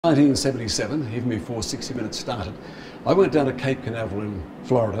1977, even before 60 Minutes started, I went down to Cape Canaveral in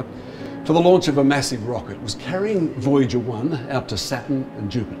Florida for the launch of a massive rocket. It was carrying Voyager 1 out to Saturn and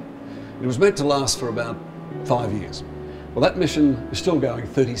Jupiter. It was meant to last for about 5 years. Well, that mission is still going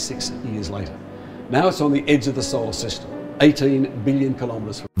 36 years later. Now it's on the edge of the solar system, 18 billion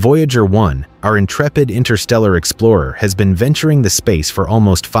kilometers. Voyager 1, our intrepid interstellar explorer, has been venturing the space for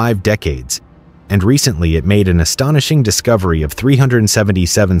almost 5 decades. And recently it made an astonishing discovery of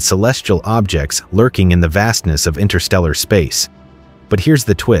 377 celestial objects lurking in the vastness of interstellar space. But here's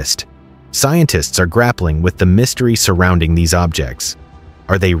the twist. Scientists are grappling with the mystery surrounding these objects.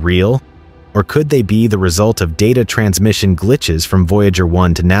 Are they real? Or could they be the result of data transmission glitches from Voyager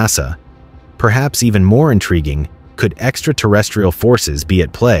 1 to NASA? Perhaps even more intriguing, could extraterrestrial forces be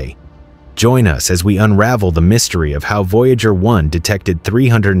at play? Join us as we unravel the mystery of how Voyager 1 detected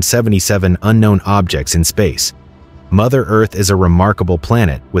 377 unknown objects in space. Mother Earth is a remarkable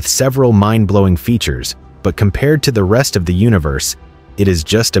planet with several mind-blowing features, but compared to the rest of the universe, it is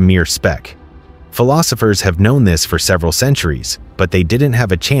just a mere speck. Philosophers have known this for several centuries, but they didn't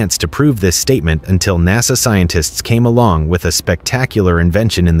have a chance to prove this statement until NASA scientists came along with a spectacular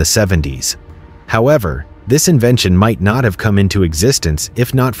invention in the 70s. However, this invention might not have come into existence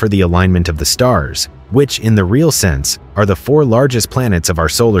if not for the alignment of the stars, which, in the real sense, are the 4 largest planets of our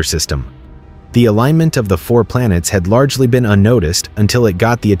solar system. The alignment of the 4 planets had largely been unnoticed until it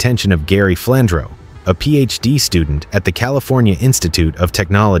got the attention of Gary Flandro, a PhD student at the California Institute of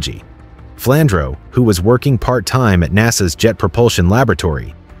Technology. Flandro, who was working part-time at NASA's Jet Propulsion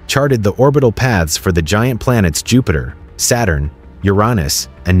Laboratory, charted the orbital paths for the giant planets Jupiter, Saturn, Uranus,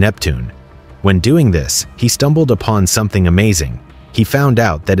 and Neptune. When doing this, he stumbled upon something amazing. He found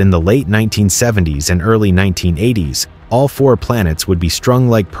out that in the late 1970s and early 1980s, all 4 planets would be strung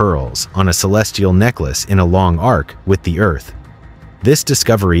like pearls on a celestial necklace in a long arc with the Earth. This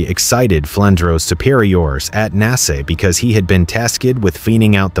discovery excited Flandro's superiors at NASA because he had been tasked with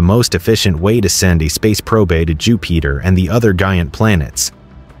finding out the most efficient way to send a space probe to Jupiter and the other giant planets.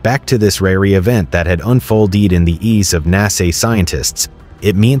 Back to this rare event that had unfolded in the ease of NASA scientists,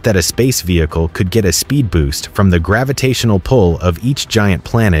 it meant that a space vehicle could get a speed boost from the gravitational pull of each giant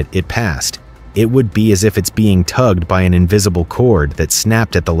planet it passed. It would be as if it's being tugged by an invisible cord that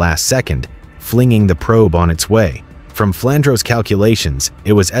snapped at the last second, flinging the probe on its way. From Flandro's calculations,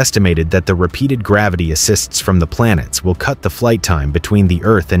 it was estimated that the repeated gravity assists from the planets will cut the flight time between the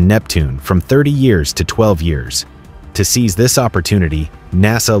Earth and Neptune from 30 years to 12 years. To seize this opportunity,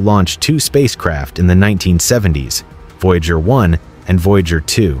 NASA launched 2 spacecraft in the 1970s, Voyager 1 and Voyager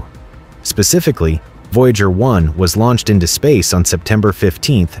 2. Specifically, Voyager 1 was launched into space on September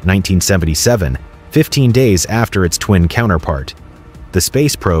 15, 1977, 15 days after its twin counterpart. The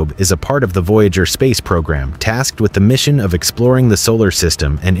space probe is a part of the Voyager space program tasked with the mission of exploring the solar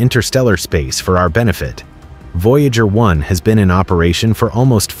system and interstellar space for our benefit. Voyager 1 has been in operation for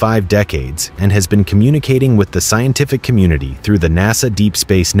almost 5 decades and has been communicating with the scientific community through the NASA Deep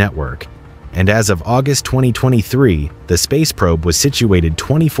Space Network. And as of August 2023, the space probe was situated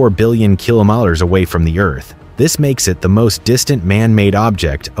 24 billion kilometers away from the Earth. This makes it the most distant man-made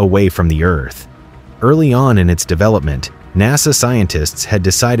object away from the Earth. Early on in its development, NASA scientists had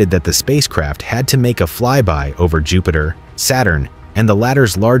decided that the spacecraft had to make a flyby over Jupiter, Saturn, and the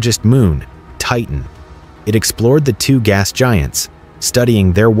latter's largest moon, Titan. It explored the 2 gas giants,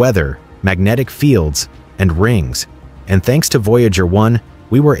 studying their weather, magnetic fields, and rings. And thanks to Voyager 1,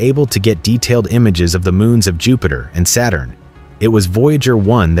 we were able to get detailed images of the moons of Jupiter and Saturn. It was Voyager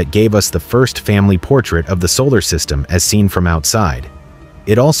 1 that gave us the first family portrait of the solar system as seen from outside.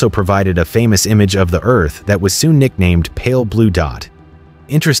 It also provided a famous image of the Earth that was soon nicknamed Pale Blue Dot.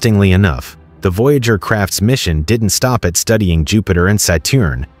 Interestingly enough, the Voyager craft's mission didn't stop at studying Jupiter and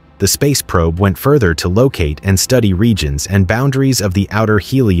Saturn. The space probe went further to locate and study regions and boundaries of the outer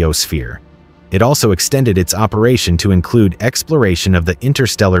heliosphere. It also extended its operation to include exploration of the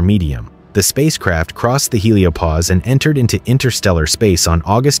interstellar medium. The spacecraft crossed the heliopause and entered into interstellar space on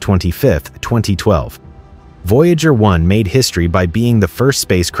August 25, 2012. Voyager 1 made history by being the first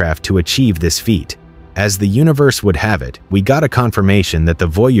spacecraft to achieve this feat. As the universe would have it, we got a confirmation that the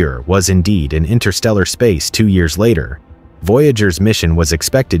Voyager was indeed in interstellar space 2 years later. Voyager's mission was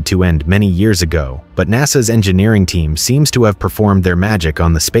expected to end many years ago, but NASA's engineering team seems to have performed their magic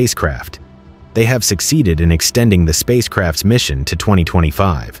on the spacecraft. They have succeeded in extending the spacecraft's mission to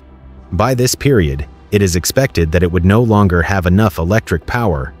 2025. By this period, it is expected that it would no longer have enough electric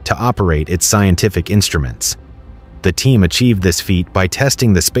power to operate its scientific instruments. The team achieved this feat by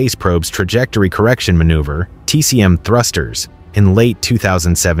testing the space probe's trajectory correction maneuver, TCM thrusters, in late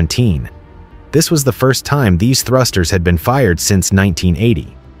 2017. This was the first time these thrusters had been fired since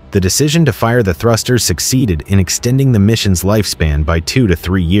 1980. The decision to fire the thrusters succeeded in extending the mission's lifespan by 2 to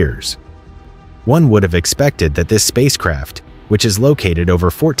 3 years. One would have expected that this spacecraft, which is located over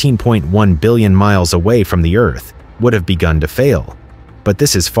 14.1 billion miles away from the Earth, would have begun to fail. But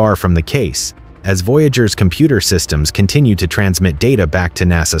this is far from the case, as Voyager's computer systems continue to transmit data back to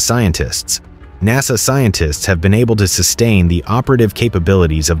NASA scientists. NASA scientists have been able to sustain the operative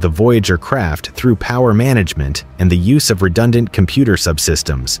capabilities of the Voyager craft through power management and the use of redundant computer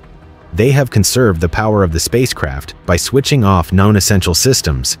subsystems. They have conserved the power of the spacecraft by switching off non-essential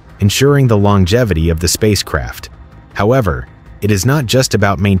systems, ensuring the longevity of the spacecraft. However, it is not just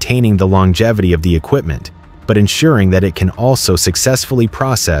about maintaining the longevity of the equipment, but ensuring that it can also successfully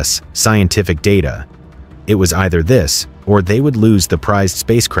process scientific data. It was either this, or they would lose the prized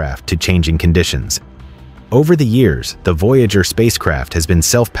spacecraft to changing conditions. Over the years, the Voyager spacecraft has been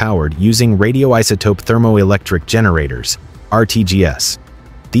self-powered using radioisotope thermoelectric generators, RTGS.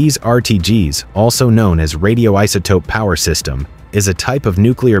 These RTGs, also known as radioisotope power system, is a type of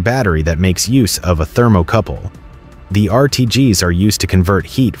nuclear battery that makes use of a thermocouple. The RTGs are used to convert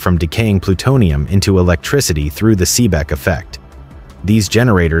heat from decaying plutonium into electricity through the Seebeck effect. These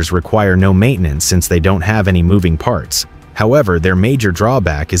generators require no maintenance since they don't have any moving parts. However, their major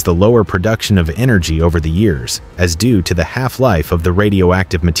drawback is the lower production of energy over the years, as due to the half-life of the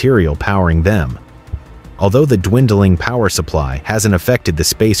radioactive material powering them. Although the dwindling power supply hasn't affected the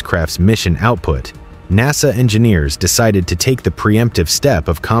spacecraft's mission output, NASA engineers decided to take the preemptive step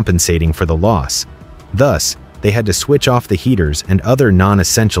of compensating for the loss. Thus, they had to switch off the heaters and other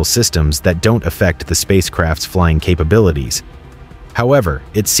non-essential systems that don't affect the spacecraft's flying capabilities. However,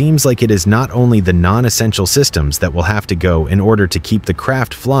 it seems like it is not only the non-essential systems that will have to go in order to keep the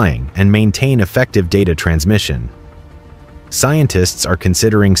craft flying and maintain effective data transmission. Scientists are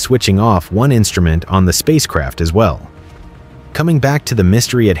considering switching off one instrument on the spacecraft as well. Coming back to the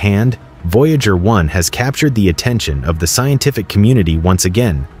mystery at hand, Voyager 1 has captured the attention of the scientific community once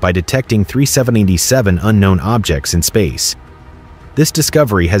again by detecting 377 unknown objects in space. This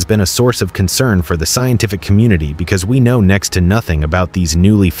discovery has been a source of concern for the scientific community because we know next to nothing about these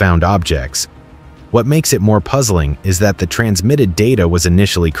newly found objects. What makes it more puzzling is that the transmitted data was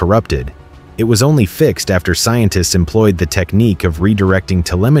initially corrupted. It was only fixed after scientists employed the technique of redirecting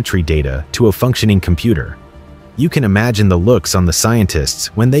telemetry data to a functioning computer. You can imagine the looks on the scientists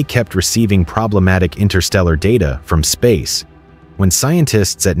when they kept receiving problematic interstellar data from space. When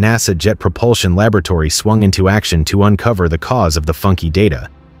scientists at NASA Jet Propulsion Laboratory swung into action to uncover the cause of the funky data,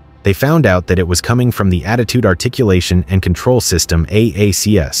 they found out that it was coming from the Attitude Articulation and Control System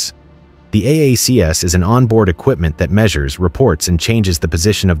AACS. The AACS is an onboard equipment that measures, reports, and changes the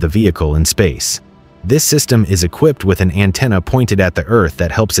position of the vehicle in space. This system is equipped with an antenna pointed at the Earth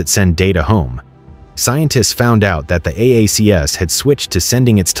that helps it send data home. Scientists found out that the AACS had switched to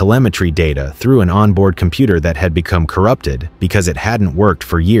sending its telemetry data through an onboard computer that had become corrupted because it hadn't worked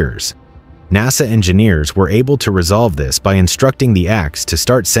for years. NASA engineers were able to resolve this by instructing the ACS to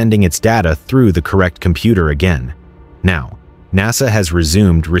start sending its data through the correct computer again. Now, NASA has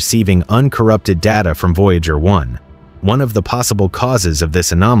resumed receiving uncorrupted data from Voyager 1. One of the possible causes of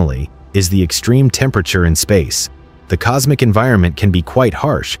this anomaly is the extreme temperature in space. The cosmic environment can be quite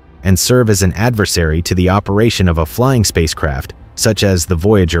harsh and serve as an adversary to the operation of a flying spacecraft, such as the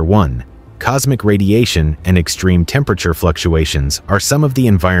Voyager 1. Cosmic radiation and extreme temperature fluctuations are some of the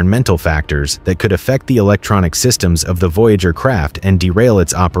environmental factors that could affect the electronic systems of the Voyager craft and derail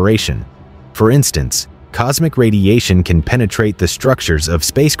its operation. For instance, cosmic radiation can penetrate the structures of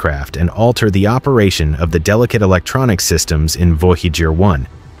spacecraft and alter the operation of the delicate electronic systems in Voyager 1.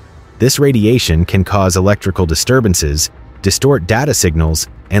 This radiation can cause electrical disturbances, distort data signals,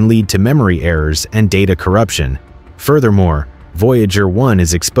 and lead to memory errors and data corruption. Furthermore, Voyager 1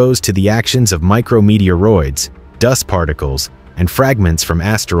 is exposed to the actions of micrometeoroids, dust particles, and fragments from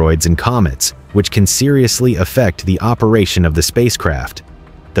asteroids and comets, which can seriously affect the operation of the spacecraft.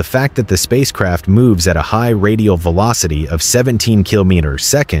 The fact that the spacecraft moves at a high radial velocity of 17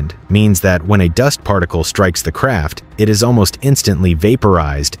 km/s means that when a dust particle strikes the craft, it is almost instantly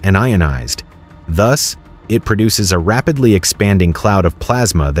vaporized and ionized. Thus, it produces a rapidly expanding cloud of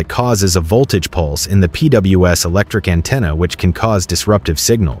plasma that causes a voltage pulse in the PWS electric antenna, which can cause disruptive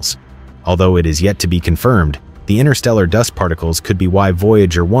signals. Although it is yet to be confirmed, the interstellar dust particles could be why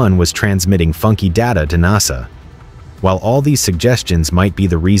Voyager 1 was transmitting funky data to NASA. While all these suggestions might be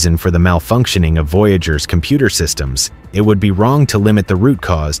the reason for the malfunctioning of Voyager's computer systems, it would be wrong to limit the root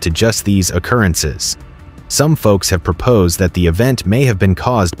cause to just these occurrences. Some folks have proposed that the event may have been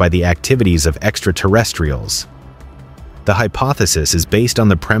caused by the activities of extraterrestrials. The hypothesis is based on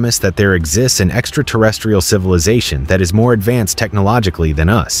the premise that there exists an extraterrestrial civilization that is more advanced technologically than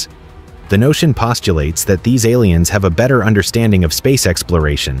us. The notion postulates that these aliens have a better understanding of space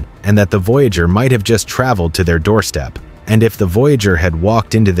exploration and that the Voyager might have just traveled to their doorstep. And if the Voyager had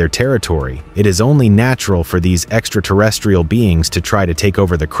walked into their territory, it is only natural for these extraterrestrial beings to try to take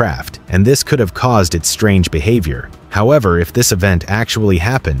over the craft, and this could have caused its strange behavior. However, if this event actually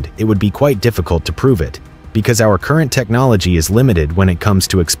happened, it would be quite difficult to prove it, because our current technology is limited when it comes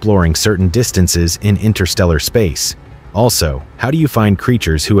to exploring certain distances in interstellar space. Also, how do you find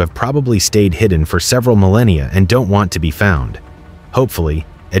creatures who have probably stayed hidden for several millennia and don't want to be found? Hopefully,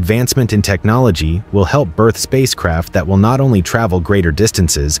 advancement in technology will help birth spacecraft that will not only travel greater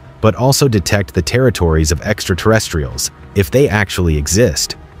distances, but also detect the territories of extraterrestrials, if they actually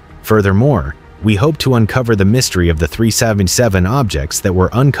exist. Furthermore, we hope to uncover the mystery of the 377 objects that were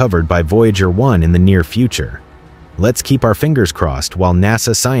uncovered by Voyager 1 in the near future. Let's keep our fingers crossed while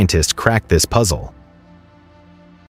NASA scientists crack this puzzle.